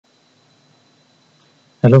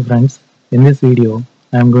Hello friends, in this video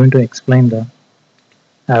I am going to explain the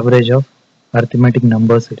average of arithmetic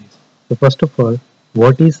number series. So first of all,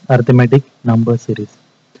 what is arithmetic number series?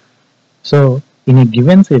 So in a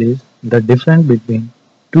given series, the difference between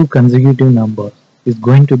two consecutive numbers is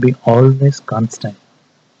going to be always constant.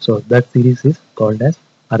 So that series is called as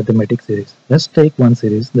arithmetic series. Let's take one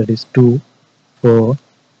series that is 2, 4,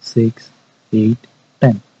 6, 8,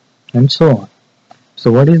 10 and so on.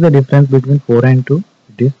 So what is the difference between 4 and 2?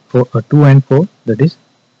 It is 2 and 4, that is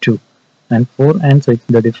 2. And 4 and 6,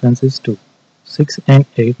 the difference is 2. 6 and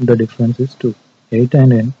 8, the difference is 2. 8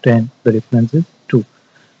 and 10, the difference is 2.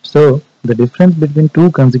 So the difference between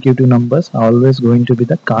two consecutive numbers are always going to be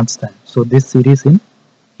the constant. So this series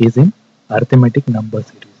is in arithmetic number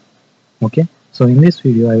series. Okay. So in this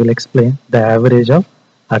video I will explain the average of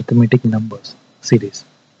arithmetic numbers series.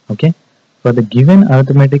 Okay. For the given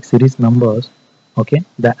arithmetic series numbers, okay,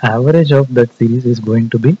 the average of that series is going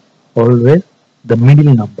to be always the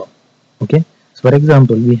middle number. Okay. So for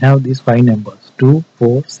example, we have these five numbers 2,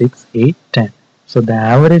 4, 6, 8, 10. So the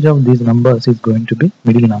average of these numbers is going to be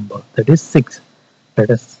middle number, that is 6. Let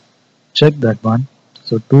us check that one.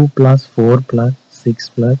 So 2 plus 4 plus 6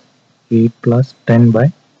 plus 8 plus 10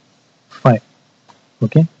 by 5.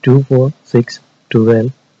 Okay, 2, 4, 6,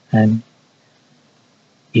 12 and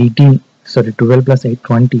 18. Sorry, 12 plus 8,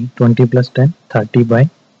 20, 20 plus 10, 30 by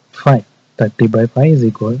 5. 30 by 5 is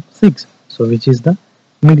equal to 6. So which is the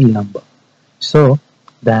middle number. So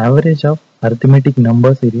the average of arithmetic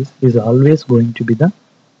number series is always going to be the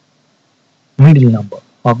middle number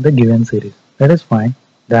of the given series. Let us find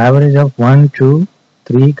the average of 1, 2,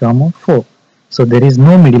 3, 4. So there is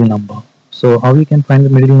no middle number. So how we can find the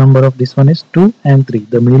middle number of this one is 2 and 3.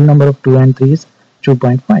 The middle number of 2 and 3 is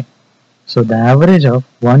 2.5. So the average of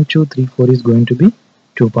 1, 2, 3, 4 is going to be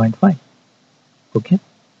 2.5. Okay.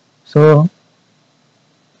 So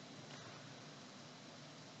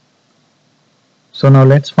now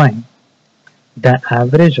let's find the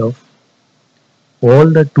average of all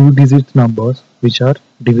the two-digit numbers which are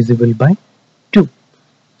divisible by 2.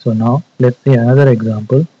 So now let's say another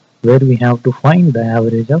example where we have to find the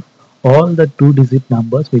average of all the two-digit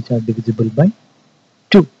numbers which are divisible by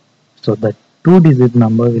 2. So the two-digit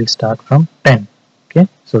number will start from 10. Okay,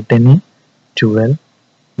 so 10 is 12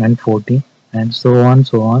 and 14 and so on,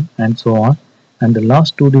 so on and so on. And the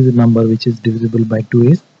last two-digit number which is divisible by 2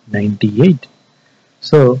 is 98.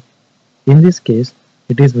 So in this case,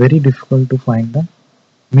 it is very difficult to find the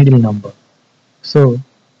middle number. So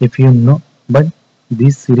if you know, but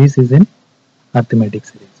this series is in arithmetic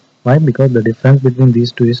series. Why? Because the difference between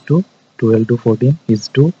these two is 2, 12 to 14 is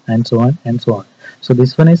 2 and so on and so on. So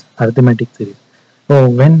this one is arithmetic series. So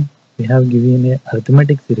when we have given a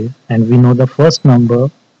arithmetic series and we know the first number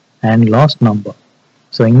and last number.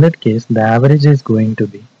 So in that case, the average is going to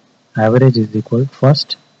be, average is equal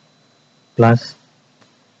first plus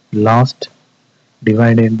last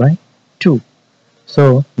divided by 2.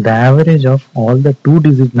 So the average of all the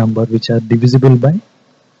two-digit number which are divisible by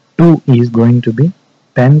 2 is going to be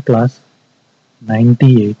 10 plus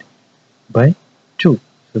 98 by 2.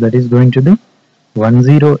 So that is going to be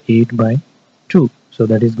 108 by 2. So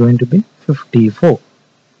that is going to be 54.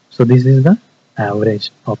 So this is the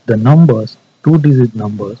average of the numbers, two-digit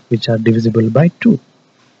numbers which are divisible by 2.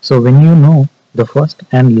 So when you know the first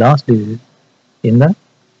and last digit in the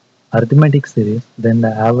arithmetic series, then the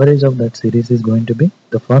average of that series is going to be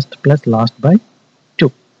the first plus last by 2.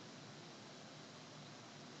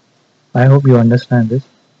 I hope you understand this.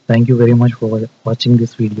 Thank you very much for watching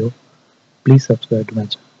this video. Please subscribe to my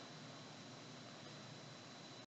channel.